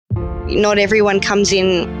not everyone comes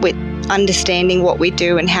in with understanding what we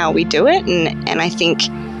do and how we do it. And I think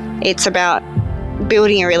it's about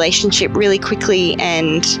building a relationship really quickly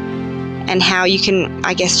and how you can,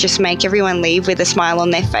 I guess, just make everyone leave with a smile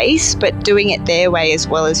on their face, but doing it their way as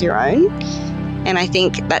well as your own. And I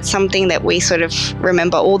think that's something that we sort of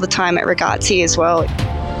remember all the time at Ragazzi as well.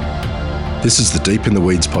 This is the Deep in the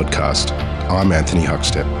Weeds podcast. I'm Anthony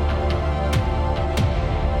Huckstep.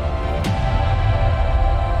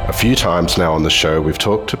 A few times now on the show, we've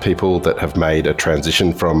talked to people that have made a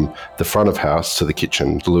transition from the front of house to the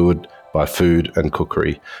kitchen, lured by food and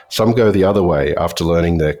cookery. Some go the other way after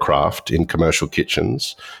learning their craft in commercial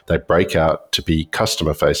kitchens. They break out to be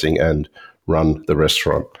customer facing and run the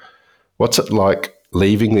restaurant. What's it like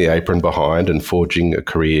leaving the apron behind and forging a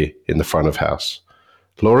career in the front of house?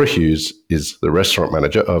 Laura Hughes is the restaurant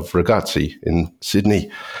manager of Ragazzi in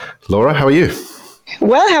Sydney. Laura, how are you?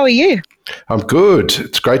 Well, how are you? I'm good.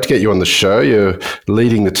 It's great to get you on the show. You're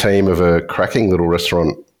leading the team of a cracking little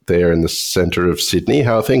restaurant there in the centre of Sydney.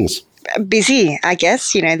 How are things? Busy, I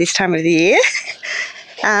guess, this time of the year.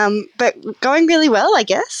 But going really well, I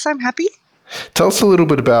guess. I'm happy. Tell us a little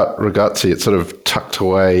bit about Ragazzi. It's sort of tucked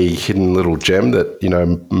away, hidden little gem that,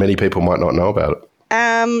 many people might not know about it.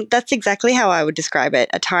 That's exactly how I would describe it,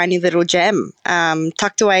 a tiny little gem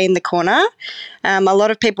tucked away in the corner. A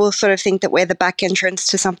lot of people sort of think that we're the back entrance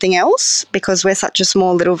to something else because we're such a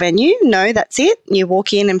small little venue. No, that's it. You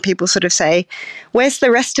walk in and people sort of say, where's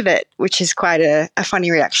the rest of it? Which is quite a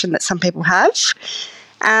funny reaction that some people have.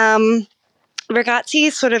 Ragazzi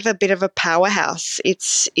is sort of a bit of a powerhouse.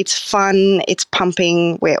 It's fun, it's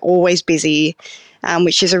pumping, we're always busy,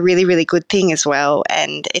 which is a really, really good thing as well.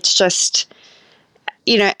 And it's just...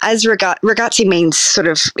 as Ragazzi means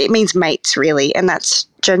it means mates really, and that's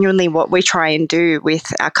genuinely what we try and do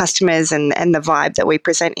with our customers and the vibe that we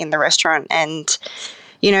present in the restaurant. And,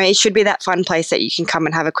 it should be that fun place that you can come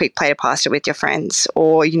and have a quick plate of pasta with your friends,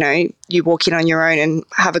 or, you walk in on your own and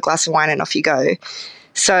have a glass of wine and off you go.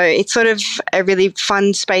 So it's sort of a really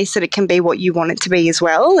fun space that it can be what you want it to be as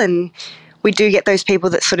well. And we do get those people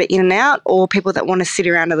that sort of in and out, or people that want to sit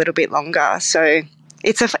around a little bit longer. So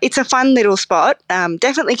it's a fun little spot.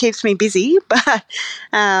 Definitely keeps me busy, but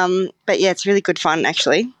yeah, it's really good fun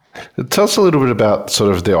actually. Tell us a little bit about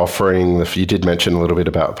sort of the offering. You did mention a little bit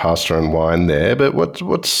about pasta and wine there, but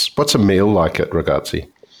what's a meal like at Ragazzi?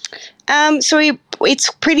 So it's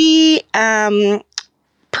pretty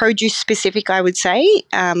produce specific, I would say.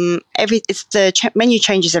 The menu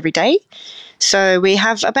changes every day. So we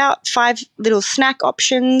have about 5 little snack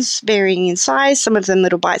options varying in size, some of them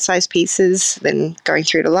little bite-sized pieces, then going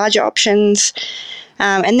through to larger options.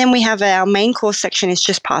 And then we have our main course section is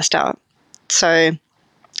just pasta. So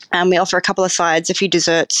we offer a couple of sides, a few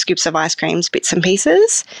desserts, scoops of ice creams, bits and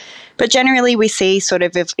pieces. But generally we see sort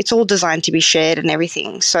of if it's all designed to be shared and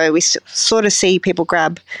everything. So we sort of see people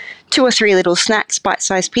grab 2 or 3 little snacks,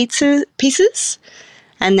 bite-sized pieces,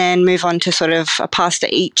 and then move on to sort of a pasta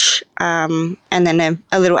each, and then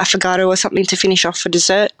a little affogato or something to finish off for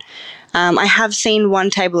dessert. I have seen one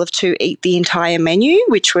table of 2 eat the entire menu,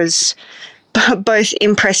 which was both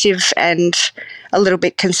impressive and a little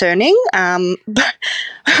bit concerning.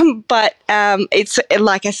 But it's,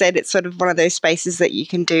 like I said, it's sort of one of those spaces that you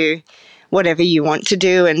can do whatever you want to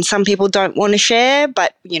do, and some people don't want to share,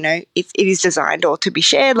 but it is designed all to be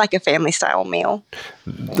shared like a family style meal.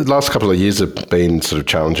 The last couple of years have been sort of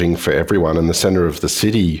challenging for everyone, and the centre of the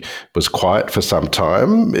city was quiet for some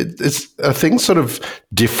time. Are things sort of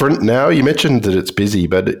different now? You mentioned that it's busy,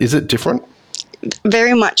 but is it different?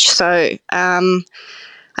 Very much so.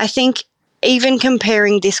 I think even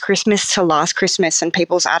comparing this Christmas to last Christmas and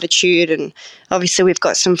people's attitude, and obviously we've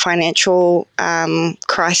got some financial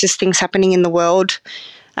crisis things happening in the world,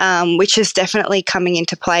 which is definitely coming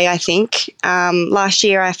into play, I think. Last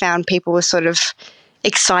year I found people were sort of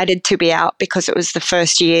excited to be out because it was the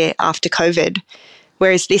first year after COVID,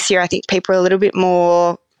 whereas this year I think people are a little bit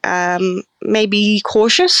more maybe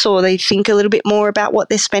cautious, or they think a little bit more about what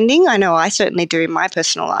they're spending. I know I certainly do in my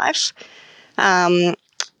personal life.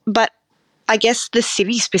 But I guess the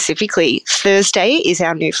city specifically, Thursday is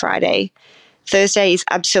our new Friday. Thursday is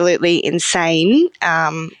absolutely insane.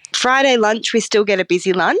 Friday lunch, we still get a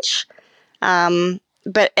busy lunch.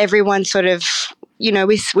 But everyone sort of,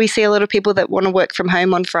 we see a lot of people that want to work from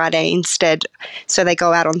home on Friday instead. So they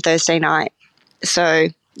go out on Thursday night. So,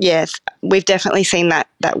 yes, we've definitely seen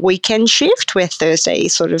that weekend shift where Thursday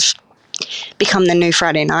sort of become the new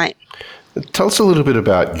Friday night. Tell us a little bit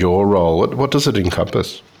about your role. What does it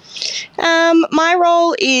encompass? My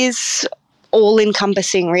role is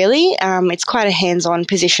all-encompassing, really. It's quite a hands-on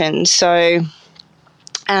position. So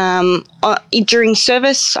During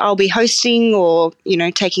service, I'll be hosting or,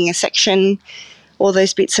 taking a section, all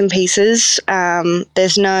those bits and pieces.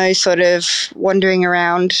 There's no sort of wandering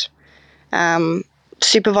around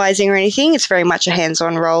supervising or anything. It's very much a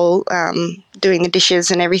hands-on role, doing the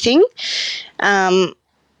dishes and everything.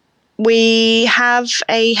 We have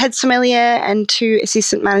a head sommelier and 2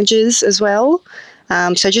 assistant managers as well.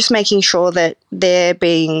 So just making sure that they're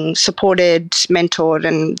being supported, mentored,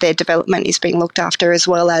 and their development is being looked after, as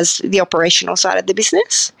well as the operational side of the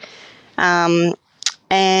business. And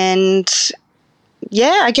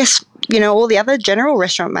yeah, I guess, all the other general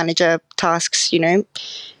restaurant manager tasks,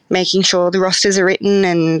 making sure the rosters are written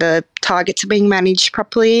and the targets are being managed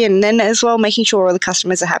properly, and then as well making sure all the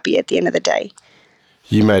customers are happy at the end of the day.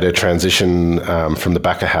 You made a transition from the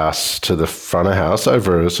back of house to the front of house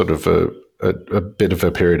over a sort of a bit of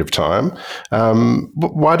a period of time.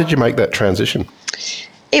 Why did you make that transition?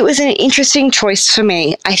 It was an interesting choice for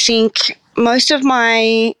me. I think most of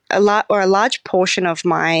a large portion of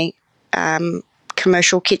my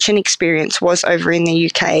commercial kitchen experience was over in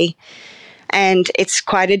the UK, and it's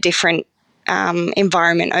quite a different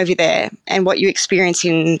environment over there. And what you experience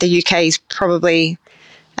in the UK is probably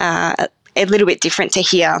a little bit different to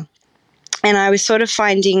here. And I was sort of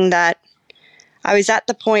finding that I was at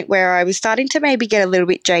the point where I was starting to maybe get a little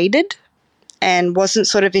bit jaded and wasn't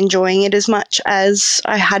sort of enjoying it as much as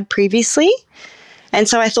I had previously. And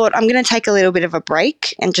so I thought, I'm going to take a little bit of a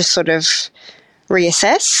break and just sort of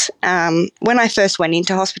reassess. When I first went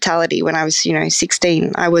into hospitality when I was,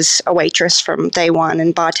 16, I was a waitress from day one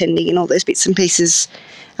and bartending and all those bits and pieces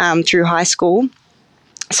through high school.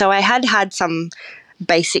 So I had some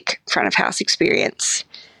basic front of house experience.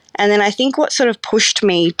 And then I think what sort of pushed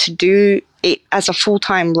me to do it as a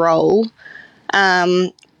full-time role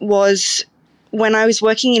was when I was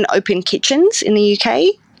working in open kitchens in the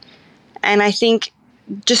UK. And I think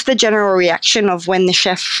just the general reaction of when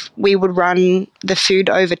we would run the food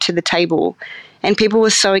over to the table, and people were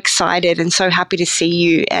so excited and so happy to see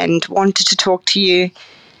you and wanted to talk to you.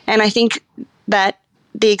 And I think that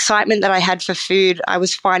the excitement that I had for food, I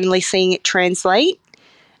was finally seeing it translate,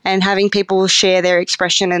 and having people share their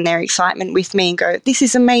expression and their excitement with me and go, this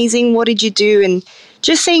is amazing, what did you do? And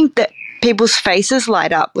just seeing that people's faces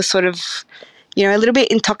light up was sort of, a little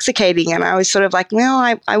bit intoxicating. And I was sort of like,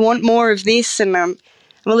 no, I want more of this. And I'm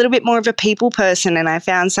a little bit more of a people person. And I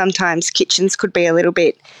found sometimes kitchens could be a little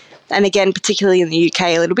bit, and again, particularly in the UK,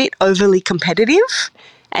 a little bit overly competitive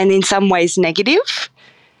and in some ways negative.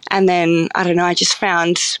 And then, I don't know, I just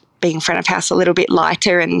found being front of house a little bit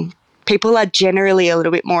lighter, and people are generally a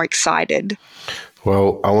little bit more excited.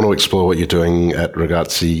 Well, I want to explore what you're doing at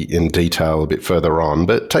Ragazzi in detail a bit further on,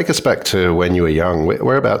 but take us back to when you were young.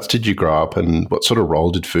 Whereabouts did you grow up, and what sort of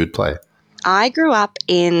role did food play? I grew up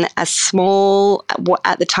in at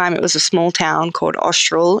the time it was a small town called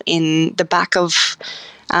Austral in the back of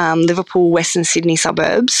Liverpool, Western Sydney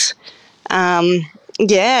suburbs. At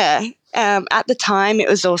the time it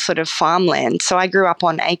was all sort of farmland. So I grew up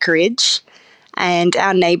on acreage, and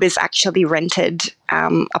our neighbours actually rented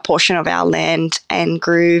a portion of our land and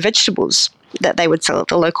grew vegetables that they would sell at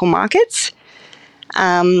the local markets,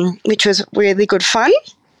 which was really good fun.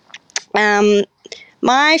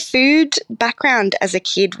 My food background as a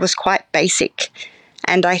kid was quite basic,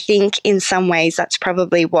 and I think in some ways that's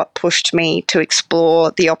probably what pushed me to explore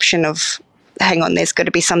the option of, hang on, there's got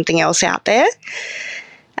to be something else out there.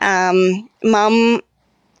 Mum,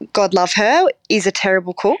 God love her, is a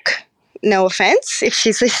terrible cook. No offense if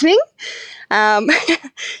she's listening.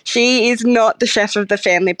 She is not the chef of the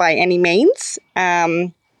family by any means.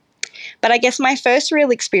 But I guess my first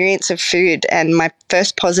real experience of food and my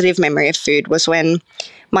first positive memory of food was when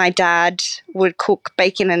my dad would cook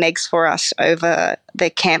bacon and eggs for us over the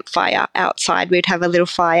campfire outside. We'd have a little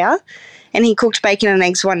fire, and he cooked bacon and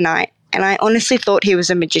eggs one night, and I honestly thought he was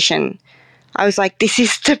a magician. I was like, this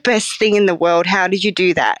is the best thing in the world. How did you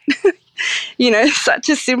do that? Such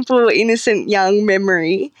a simple, innocent, young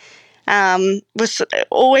memory was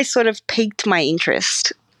always sort of piqued my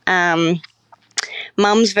interest.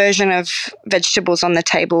 Mum's version of vegetables on the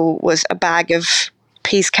table was a bag of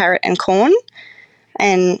peas, carrot and corn,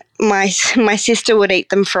 and my sister would eat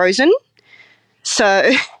them frozen.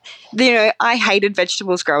 So, I hated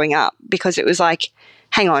vegetables growing up because it was like,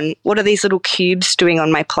 hang on, what are these little cubes doing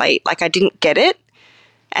on my plate? Like, I didn't get it.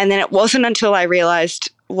 And then it wasn't until I realised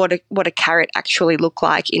what a carrot actually looked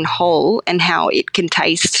like in whole and how it can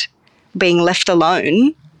taste being left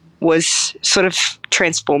alone was sort of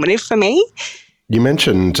transformative for me. You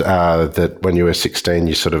mentioned that when you were 16,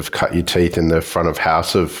 you sort of cut your teeth in the front of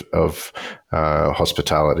house of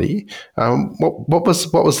hospitality. What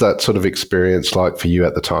was that sort of experience like for you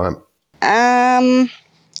at the time?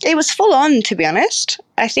 It was full on, to be honest.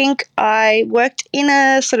 I think I worked in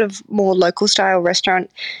a sort of more local style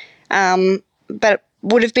restaurant, but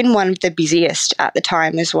would have been one of the busiest at the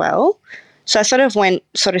time as well. So I sort of went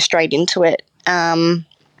sort of straight into it, and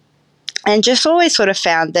just always sort of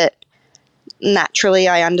found that naturally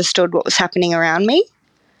I understood what was happening around me.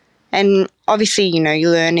 And obviously, you know,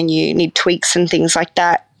 you learn and you need tweaks and things like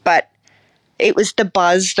that. But it was the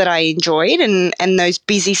buzz that I enjoyed, and those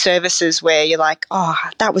busy services where you're like, oh,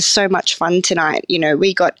 that was so much fun tonight. You know,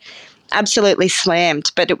 we got absolutely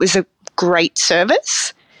slammed, but it was a great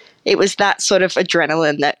service. It was that sort of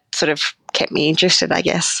adrenaline that sort of kept me interested, I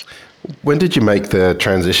guess. When did you make the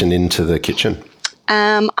transition into the kitchen?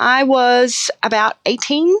 I was about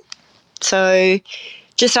 18, so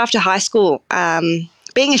just after high school.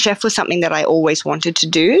 Being a chef was something that I always wanted to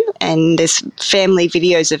do, and there's family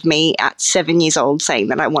videos of me at 7 years old saying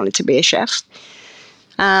that I wanted to be a chef.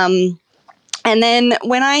 And then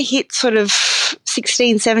when I hit sort of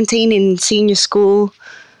 16, 17 in senior school,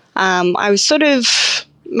 I was sort of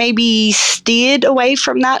maybe steered away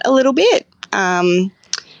from that a little bit, and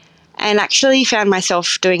actually found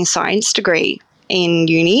myself doing a science degree in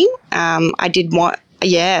uni. I did one,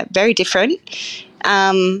 yeah, very different.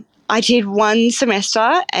 I did one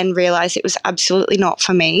semester and realised it was absolutely not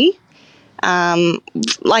for me.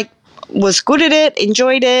 Was good at it,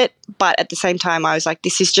 enjoyed it, but at the same time I was like,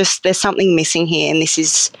 there's something missing here, and this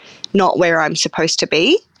is not where I'm supposed to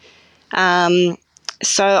be.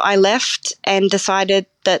 So I left and decided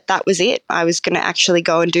that was it. I was going to actually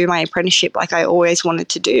go and do my apprenticeship like I always wanted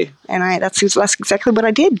to do, and that's exactly what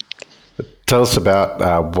I did. Tell us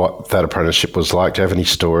about what that apprenticeship was like. Do you have any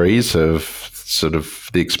stories of sort of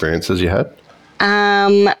the experiences you had?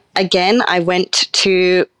 Again, I went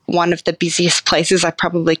to one of the busiest places I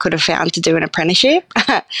probably could have found to do an apprenticeship.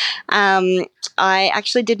 I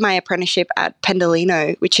actually did my apprenticeship at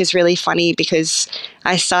Pendolino, which is really funny because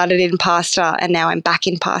I started in pasta and now I'm back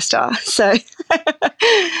in pasta. So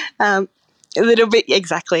a little bit,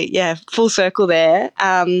 exactly, yeah, full circle there.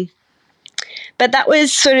 But that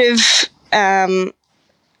was sort of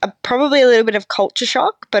probably a little bit of culture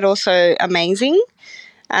shock, but also amazing.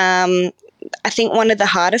 I think one of the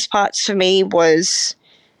hardest parts for me was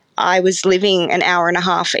I was living an hour and a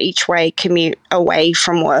half each way commute away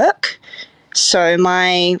from work. So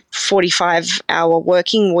my 45-hour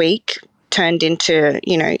working week turned into,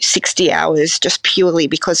 60 hours just purely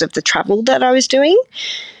because of the travel that I was doing.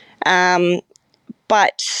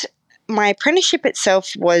 But my apprenticeship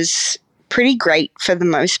itself was pretty great for the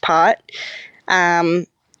most part. I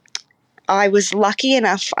was lucky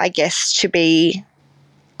enough, I guess, to be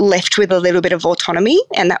left with a little bit of autonomy,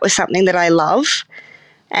 and that was something that I love.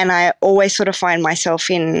 And I always sort of find myself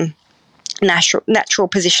in natural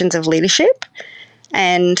positions of leadership,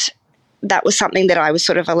 and that was something that I was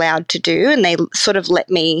sort of allowed to do, and they sort of let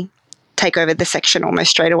me take over the section almost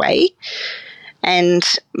straight away. And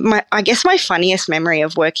I guess my funniest memory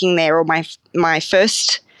of working there, or my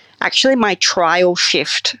first, actually my trial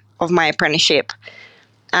shift of my apprenticeship,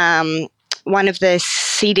 one of the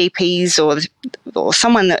CDPs or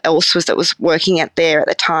someone else that was working there at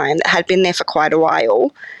the time that had been there for quite a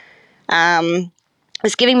while,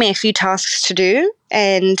 was giving me a few tasks to do,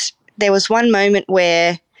 and there was one moment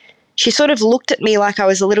where she sort of looked at me like I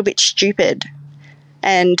was a little bit stupid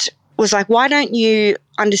and was like, "Why don't you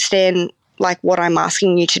understand like what I'm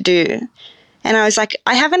asking you to do?" And I was like,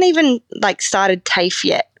 "I haven't even like started TAFE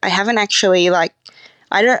yet. I haven't actually I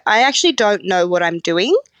actually don't know what I'm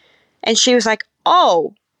doing." And she was like,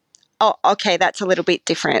 oh, okay, that's a little bit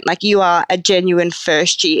different. Like, you are a genuine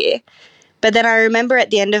first year. But then I remember at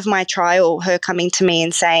the end of my trial, her coming to me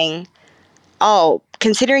and saying, oh,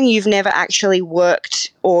 considering you've never actually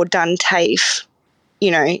worked or done TAFE,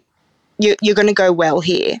 you're going to go well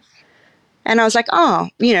here. And I was like, oh,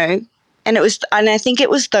 and I think it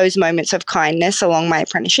was those moments of kindness along my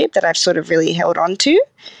apprenticeship that I've sort of really held on to.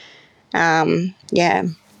 Yeah.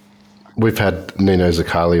 We've had Nino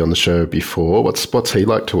Zaccali on the show before. What's he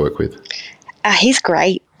like to work with? He's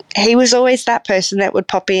great. He was always that person that would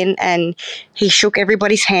pop in and he shook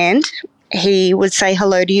everybody's hand. He would say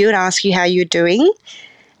hello to you and ask you how you're doing.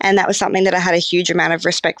 And that was something that I had a huge amount of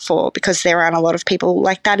respect for, because there aren't a lot of people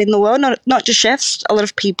like that in the world, not just chefs, a lot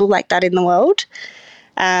of people like that in the world.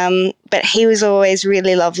 But he was always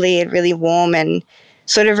really lovely and really warm, and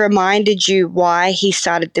sort of reminded you why he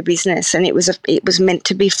started the business, and it was meant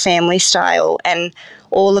to be family style, and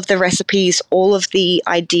all of the recipes, all of the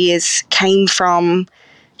ideas came from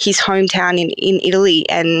his hometown in Italy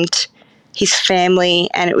and his family,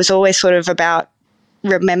 and it was always sort of about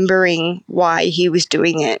remembering why he was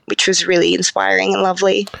doing it, which was really inspiring and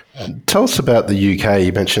lovely. Tell us about the UK.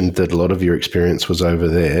 You mentioned that a lot of your experience was over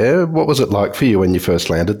there. What was it like for you when you first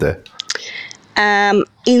landed there?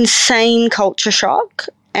 Insane culture shock,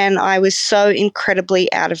 and I was so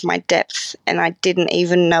incredibly out of my depth, and I didn't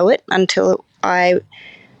even know it until I,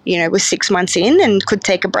 was 6 months in and could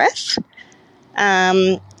take a breath.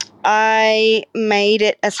 I made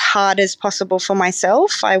it as hard as possible for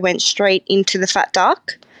myself. I went straight into the Fat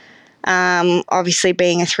Duck, obviously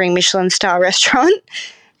being a 3 Michelin star restaurant.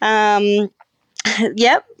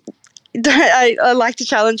 Yep. I like to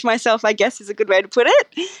challenge myself, I guess is a good way to put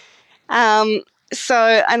it.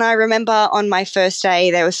 And I remember on my first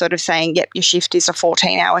day, they were sort of saying, yep, your shift is a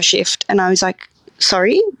 14-hour shift. And I was like,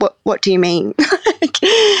 sorry, what do you mean?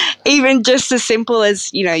 Even just as simple as,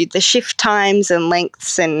 the shift times and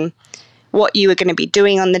lengths and what you were going to be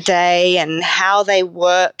doing on the day and how they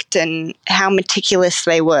worked and how meticulous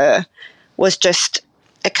they were was just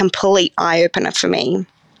a complete eye-opener for me.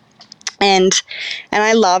 And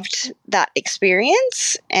I loved that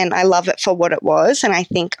experience, and I love it for what it was. And I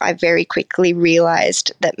think I very quickly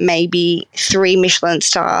realised that maybe 3 Michelin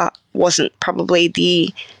star wasn't probably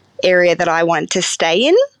the area that I wanted to stay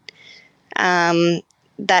in.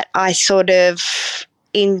 That I sort of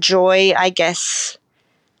enjoy, I guess,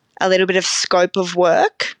 a little bit of scope of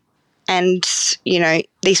work. And,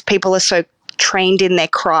 these people are so trained in their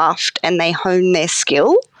craft and they hone their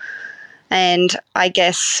skill. And I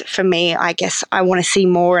guess for me, I want to see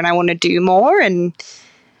more and I want to do more. And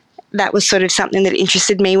that was sort of something that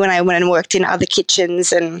interested me when I went and worked in other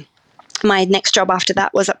kitchens. And my next job after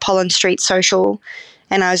that was at Pollen Street Social.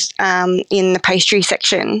 And I was in the pastry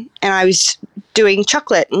section, and I was doing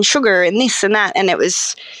chocolate and sugar and this and that. And it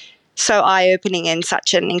was so eye-opening and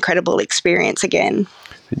such an incredible experience again.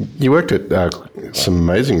 You worked at some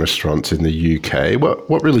amazing restaurants in the UK.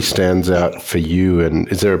 What really stands out for you, and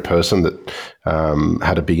is there a person that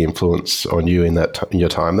had a big influence on you in your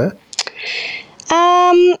time there?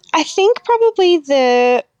 I think probably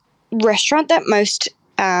the restaurant that most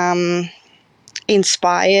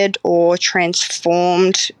inspired or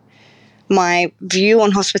transformed my view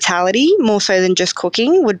on hospitality, more so than just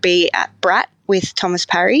cooking, would be at Brat with Thomas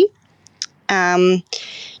Parry.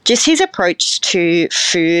 Just his approach to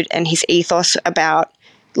food and his ethos about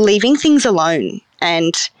leaving things alone.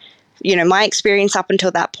 And, my experience up until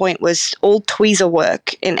that point was all tweezer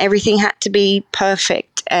work, and everything had to be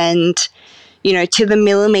perfect and, to the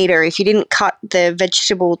millimetre. If you didn't cut the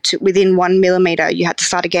vegetable to within 1 millimetre, you had to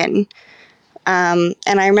start again. And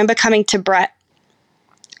I remember coming to Brat,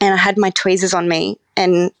 and I had my tweezers on me,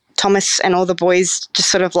 and Thomas and all the boys just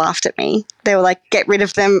sort of laughed at me. They were like, get rid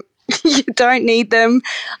of them. You don't need them.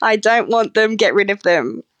 I don't want them. Get rid of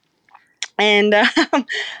them. And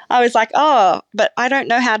I was like, oh, but I don't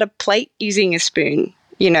know how to plate using a spoon.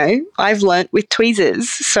 I've learnt with tweezers.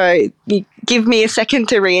 So you give me a second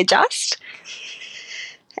to readjust.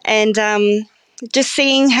 And just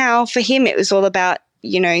seeing how for him it was all about,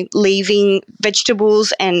 leaving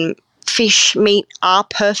vegetables and fish, meat are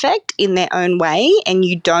perfect in their own way, and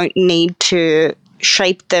you don't need to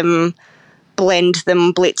shape them, blend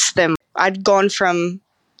them, blitz them. I'd gone from,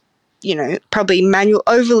 probably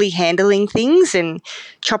overly handling things and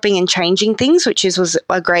chopping and changing things, which was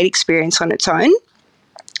a great experience on its own,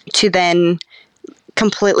 to then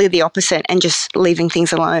completely the opposite and just leaving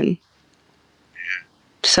things alone.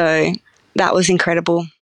 So that was incredible.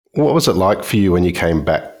 What was it like for you when you came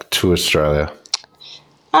back to Australia?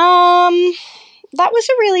 That was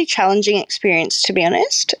a really challenging experience, to be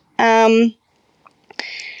honest. I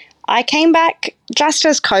came back just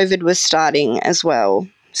as COVID was starting as well.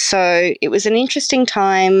 So it was an interesting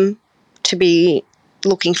time to be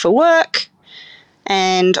looking for work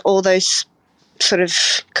and all those sort of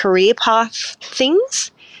career path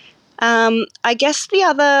things. I guess the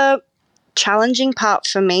other challenging part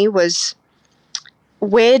for me was,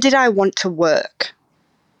 where did I want to work?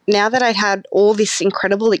 Now that I'd had all this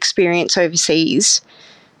incredible experience overseas,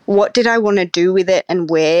 what did I want to do with it, and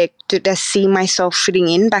where did I see myself fitting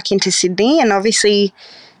in back into Sydney? And obviously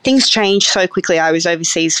things changed so quickly. I was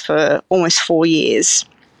overseas for almost 4 years,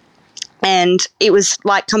 and it was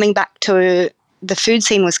like coming back to the food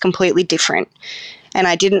scene was completely different. And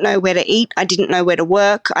I didn't know where to eat. I didn't know where to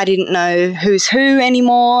work. I didn't know who's who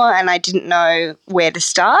anymore, and I didn't know where to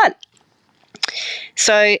start.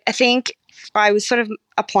 So I think I was sort of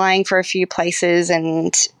applying for a few places,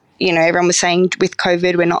 and everyone was saying with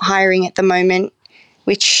COVID we're not hiring at the moment,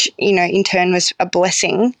 which in turn was a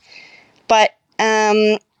blessing. But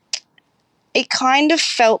it kind of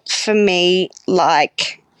felt for me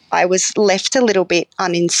like I was left a little bit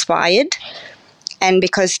uninspired, and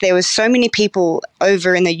because there was so many people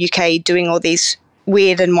over in the UK doing all these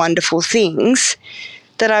weird and wonderful things,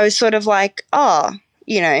 that I was sort of like,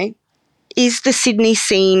 is the Sydney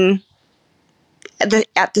scene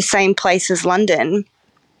at the same place as London?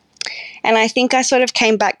 And I think I sort of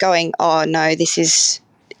came back going, oh no,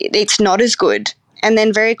 it's not as good. And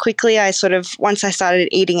then very quickly once I started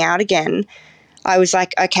eating out again, I was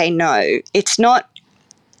like, okay, no, it's not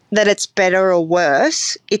that it's better or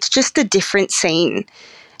worse. It's just a different scene.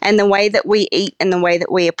 And the way that we eat and the way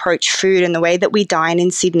that we approach food and the way that we dine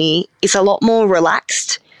in Sydney is a lot more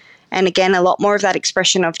relaxed. And again, a lot more of that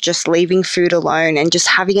expression of just leaving food alone and just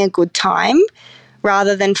having a good time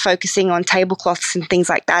rather than focusing on tablecloths and things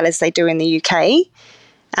like that as they do in the UK.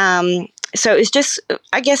 So it was just,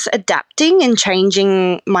 I guess, adapting and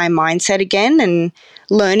changing my mindset again and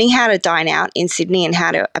learning how to dine out in Sydney and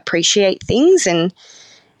how to appreciate things. And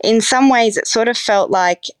in some ways, it sort of felt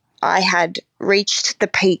like I had reached the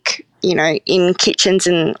peak, in kitchens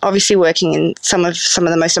and obviously working in some of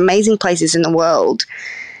the most amazing places in the world.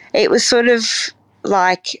 It was sort of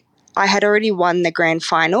like I had already won the grand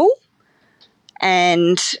final,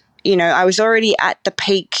 and, I was already at the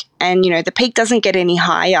peak, and, the peak doesn't get any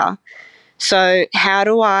higher. So how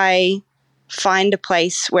do I find a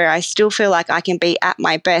place where I still feel like I can be at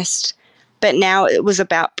my best? But now it was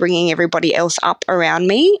about bringing everybody else up around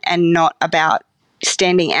me and not about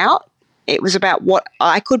standing out. It was about what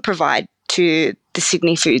I could provide to the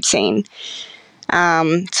Sydney food scene.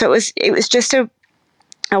 So it was just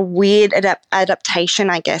a weird adaptation,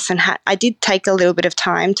 I guess. And I did take a little bit of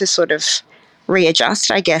time to sort of readjust,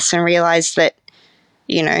 I guess, and realize that,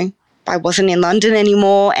 I wasn't in London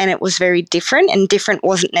anymore, and it was very different, and different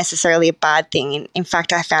wasn't necessarily a bad thing. In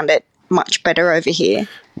fact, I found it much better over here.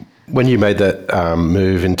 When you made that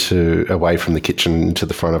move away from the kitchen into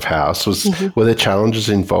the front of house, were there challenges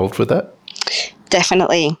involved with that?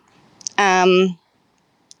 Definitely. I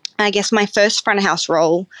guess my first front of house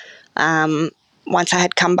role, once I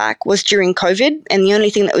had come back, was during COVID, and the only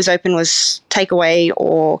thing that was open was takeaway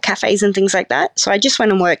or cafes and things like that. So I just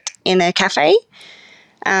went and worked in a cafe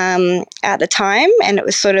at the time, and it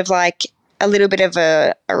was sort of like a little bit of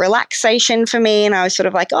a relaxation for me, and I was sort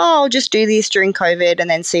of like, oh, I'll just do this during COVID and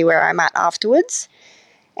then see where I'm at afterwards.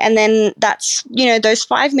 And then that's, those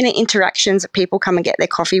 5-minute interactions that people come and get their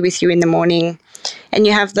coffee with you in the morning, and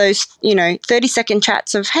you have those, 30-second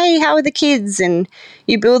chats of, hey, how are the kids? And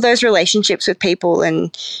you build those relationships with people,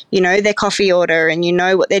 and their coffee order, and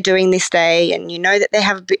what they're doing this day, and that they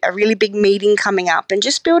have a really big meeting coming up, and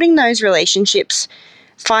just building those relationships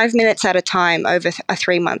 5 minutes at a time over a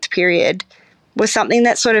 3-month period was something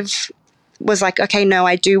that sort of was like, okay, no,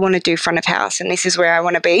 I do want to do front of house, and this is where I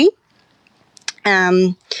want to be.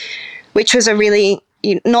 Which was a really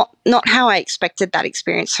not how I expected that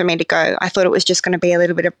experience for me to go. I thought it was just going to be a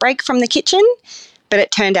little bit of break from the kitchen, but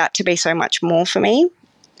it turned out to be so much more for me.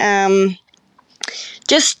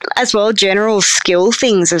 Just as well, general skill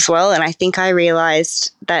things as well. And I think I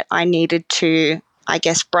realized that I needed to, I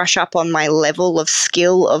guess, brush up on my level of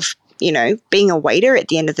skill of, being a waiter at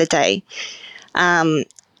the end of the day.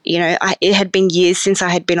 It had been years since I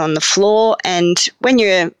had been on the floor, and when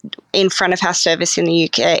you're in front of house service in the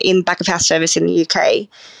UK, in back of house service in the UK,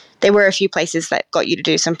 there were a few places that got you to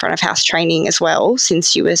do some front of house training as well,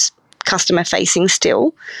 since you was customer facing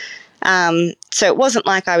still. So it wasn't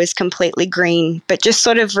like I was completely green, but just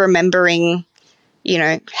sort of remembering,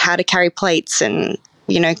 how to carry plates and,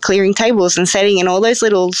 clearing tables and setting and all those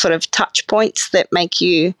little sort of touch points that make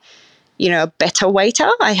you, a better waiter.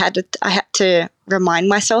 I had to remind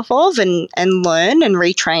myself of and learn and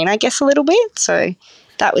retrain, I guess, a little bit. So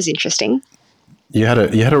that was interesting. You had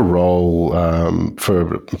a role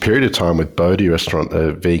for a period of time with Bodhi Restaurant,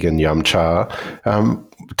 a vegan yum cha.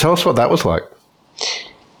 Tell us what that was like.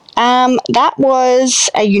 That was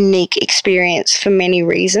a unique experience for many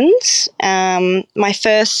reasons. My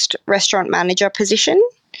first restaurant manager position,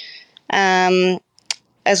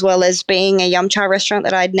 as well as being a yum cha restaurant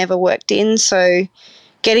that I'd never worked in. So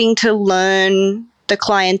getting to learn the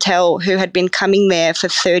clientele who had been coming there for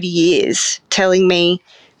 30 years, telling me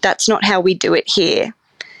that's not how we do it here.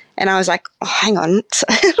 And I was like, oh, hang on,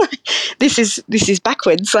 this is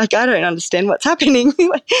backwards. Like, I don't understand what's happening.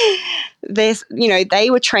 They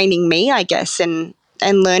were training me, I guess, and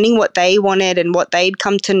learning what they wanted and what they'd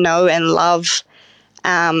come to know and love.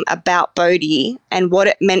 about Bodhi and what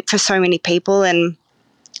it meant for so many people, and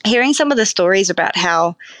hearing some of the stories about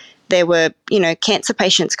how there were, cancer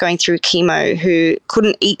patients going through chemo who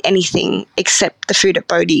couldn't eat anything except the food at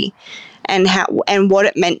Bodhi, and what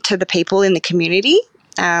it meant to the people in the community.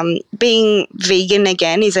 Being vegan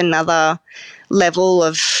again is another level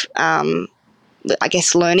of,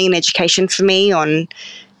 learning and education for me on,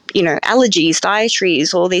 allergies,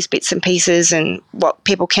 dietaries, all these bits and pieces, and what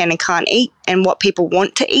people can and can't eat, and what people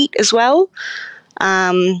want to eat as well.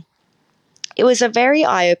 It was a very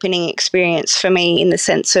eye-opening experience for me in the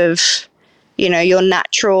sense of, your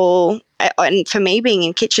natural, and for me being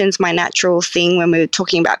in kitchens, my natural thing when we were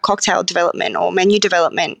talking about cocktail development or menu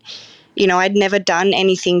development, I'd never done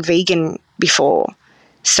anything vegan before.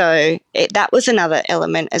 So that was another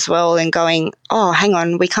element as well, and going, oh, hang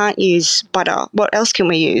on, we can't use butter. What else can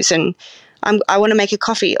we use? And I want to make a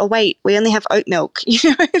coffee. Oh, wait, we only have oat milk.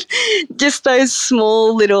 Just those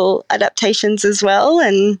small little adaptations as well.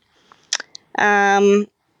 And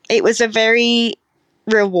it was a very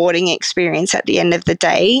rewarding experience at the end of the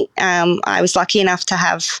day. I was lucky enough to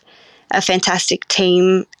have a fantastic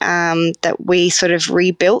team that we sort of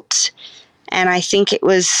rebuilt, and I think it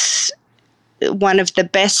was one of the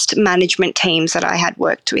best management teams that I had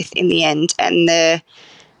worked with in the end. And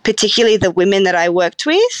particularly the women that I worked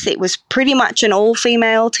with, it was pretty much an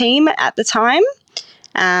all-female team at the time.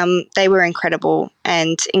 They were incredible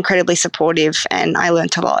and incredibly supportive, and I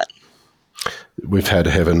learnt a lot. We've had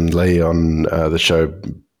Heaven Lee on the show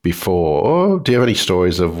before. Do you have any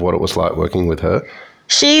stories of what it was like working with her?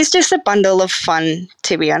 She's just a bundle of fun,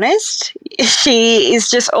 to be honest. She is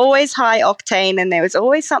just always high octane, and there was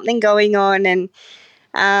always something going on. And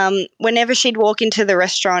whenever she'd walk into the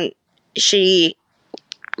restaurant, she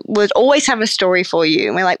would always have a story for you.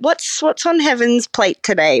 And we're like, what's on Heaven's plate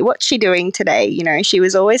today? What's she doing today? She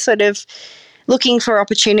was always sort of looking for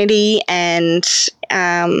opportunity, and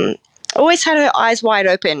always had her eyes wide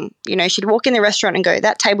open. She'd walk in the restaurant and go,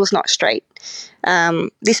 that table's not straight.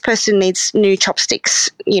 This person needs new chopsticks.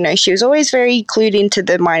 She was always very clued into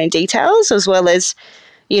the minor details, as well as,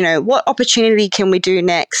 what opportunity can we do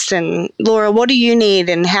next? And Laura, what do you need?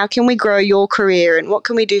 And how can we grow your career? And what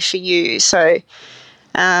can we do for you? So,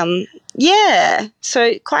 so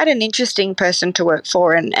quite an interesting person to work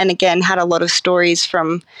for. And again, had a lot of stories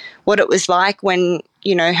from what it was like when,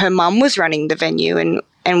 her mum was running the venue,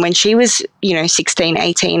 and when she was, 16,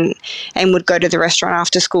 18, and would go to the restaurant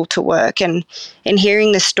after school to work, and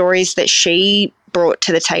hearing the stories that she brought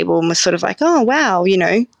to the table, and was sort of like, oh, wow,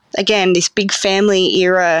 again, this big family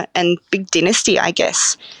era and big dynasty, I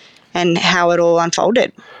guess, and how it all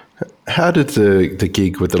unfolded. How did the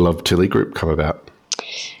gig with the Love Tilly group come about?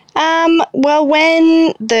 Well,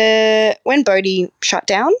 when Bodhi shut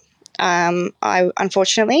down, I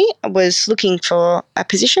unfortunately was looking for a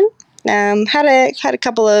position. Had a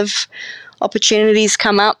couple of opportunities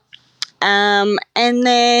come up, and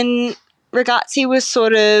then Ragazzi was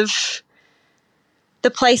sort of the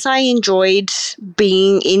place I enjoyed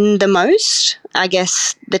being in the most. I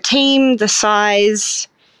guess the team, the size,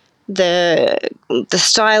 the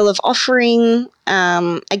style of offering.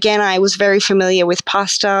 Again, I was very familiar with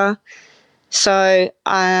pasta, so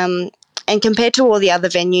and compared to all the other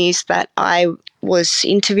venues that I was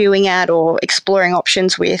interviewing at or exploring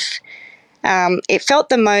options with, it felt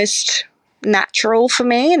the most natural for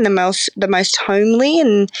me, and the most homely,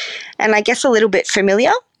 and I guess a little bit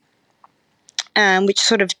familiar, which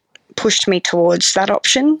sort of pushed me towards that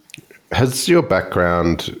option. Has your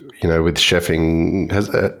background, with chefing, has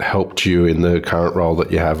it helped you in the current role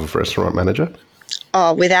that you have of restaurant manager?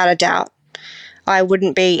 Oh, without a doubt. I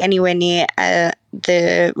wouldn't be anywhere near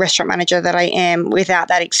the restaurant manager that I am without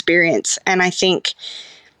that experience. And I think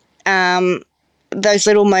those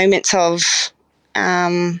little moments of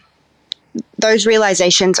those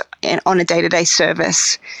realizations on a day-to-day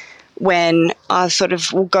service, when I sort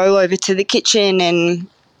of will go over to the kitchen and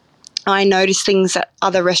I notice things that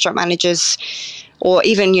other restaurant managers or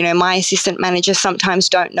even, my assistant manager sometimes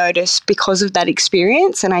don't notice because of that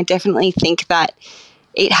experience. And I definitely think that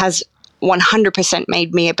it has 100%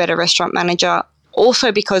 made me a better restaurant manager.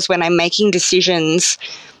 Also because when I'm making decisions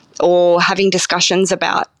or having discussions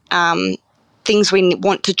about things we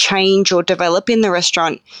want to change or develop in the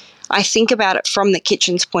restaurant, I think about it from the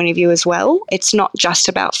kitchen's point of view as well. It's not just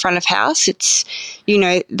about front of house. It's,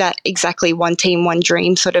 that exactly one team, one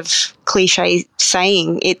dream sort of cliche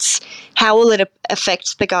saying. It's how will it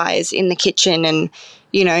affect the guys in the kitchen? And,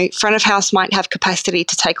 front of house might have capacity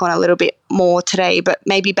to take on a little bit more today, but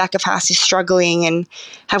maybe back of house is struggling. And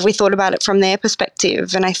have we thought about it from their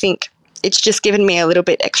perspective? And I think it's just given me a little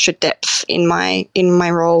bit extra depth in my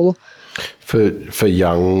role. For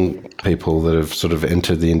young people that have sort of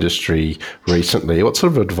entered the industry recently, what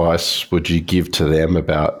sort of advice would you give to them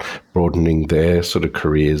about broadening their sort of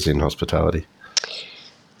careers in hospitality?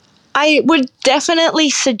 I would definitely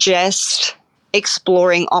suggest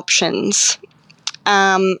exploring options.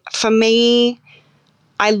 For me,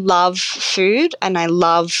 I love food and I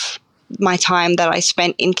love my time that I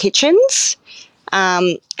spent in kitchens.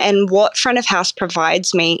 And what front of house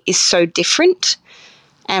provides me is so different.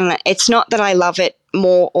 And it's not that I love it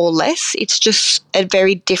more or less. It's just a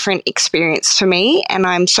very different experience for me. And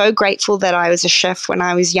I'm so grateful that I was a chef when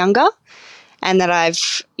I was younger and that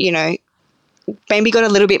I've, maybe got a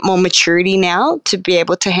little bit more maturity now to be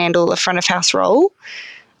able to handle a front of house role.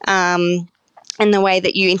 And the way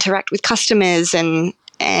that you interact with customers and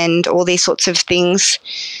all these sorts of things.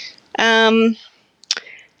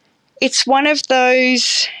 It's one of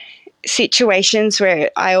those situations where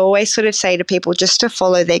I always sort of say to people just to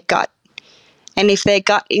follow their gut. And if their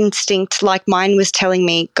gut instinct, like mine was telling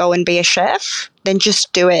me, go and be a chef, then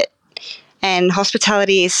just do it. And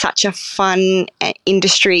hospitality is such a fun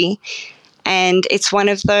industry. And it's one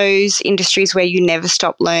of those industries where you never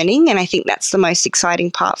stop learning. And I think that's the most exciting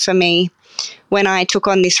part for me. When I took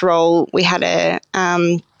on this role, we had a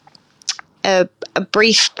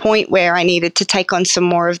brief point where I needed to take on some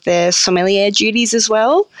more of the sommelier duties as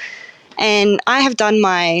well. And I have done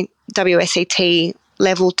my WSET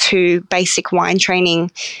level 2 basic wine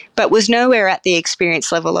training, but was nowhere at the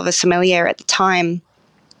experience level of a sommelier at the time,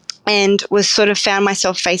 and was sort of found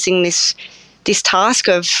myself facing this task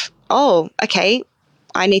of, oh, okay,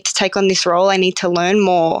 I need to take on this role. I need to learn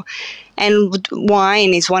more. And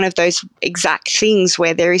wine is one of those exact things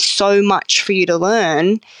where there is so much for you to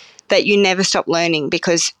learn that you never stop learning,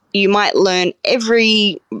 because you might learn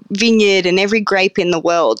every vineyard and every grape in the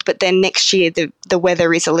world, but then next year the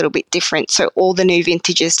weather is a little bit different. So all the new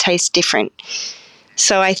vintages taste different.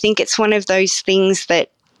 So I think it's one of those things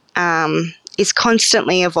that is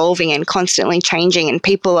constantly evolving and constantly changing, and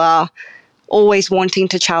people are always wanting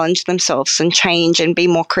to challenge themselves and change and be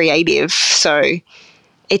more creative. So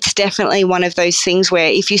it's definitely one of those things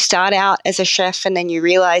where if you start out as a chef and then you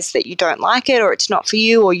realize that you don't like it, or it's not for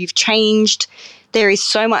you, or you've changed, there is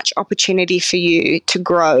so much opportunity for you to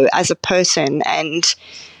grow as a person and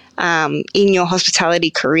in your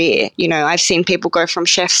hospitality career. I've seen people go from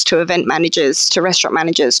chefs to event managers to restaurant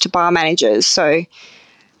managers to bar managers. So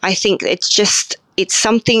I think it's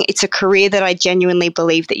a career that I genuinely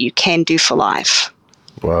believe that you can do for life.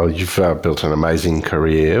 Well, you've built an amazing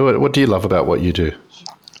career. What do you love about what you do?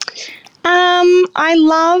 I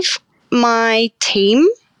love my team,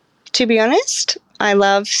 to be honest. I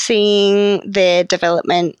love seeing their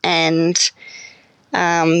development and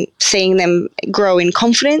seeing them grow in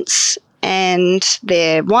confidence and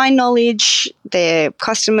their wine knowledge, their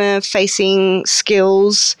customer-facing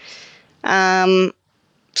skills. So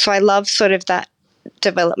I love sort of that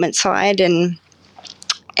development side and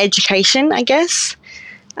education, I guess.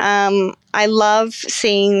 I love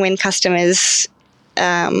seeing when customers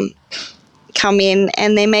come in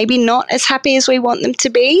and they're maybe not as happy as we want them to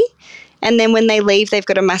be. And then when they leave, they've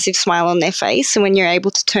got a massive smile on their face, and when you're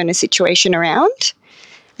able to turn a situation around.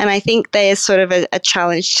 And I think there's sort of a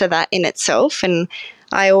challenge to that in itself. And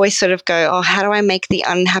I always sort of go, oh, how do I make the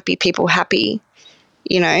unhappy people happy?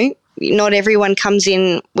 Not everyone comes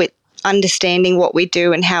in with understanding what we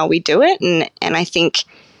do and how we do it. And I think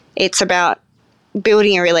it's about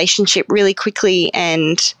building a relationship really quickly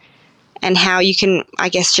and how you can, I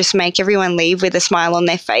guess, just make everyone leave with a smile on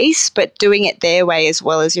their face, but doing it their way as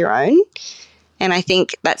well as your own. And I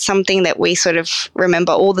think that's something that we sort of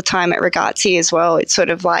remember all the time at Ragazzi as well. It's sort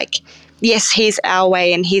of like, yes, here's our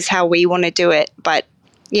way and here's how we want to do it. But,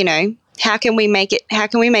 how can we make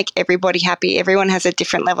everybody happy? Everyone has a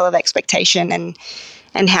different level of expectation, and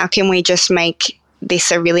how can we just make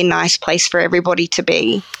this a really nice place for everybody to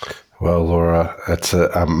be? Well, Laura, it's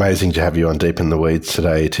amazing to have you on Deep in the Weeds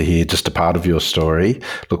today to hear just a part of your story.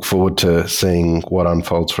 Look forward to seeing what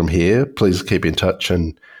unfolds from here. Please keep in touch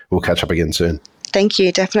and we'll catch up again soon. Thank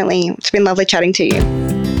you, definitely. It's been lovely chatting to you.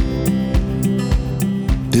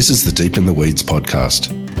 This is the Deep in the Weeds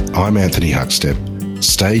podcast. I'm Anthony Huckstep.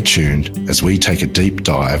 Stay tuned as we take a deep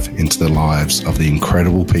dive into the lives of the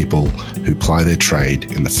incredible people who ply their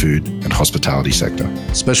trade in the food and hospitality sector.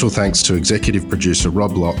 Special thanks to executive producer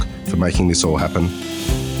Rob Locke for making this all happen.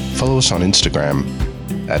 Follow us on Instagram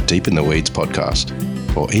at Deep in the Weeds Podcast,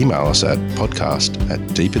 or email us at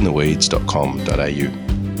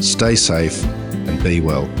podcast@deepintheweeds.com.au. Stay safe and be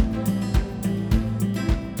well.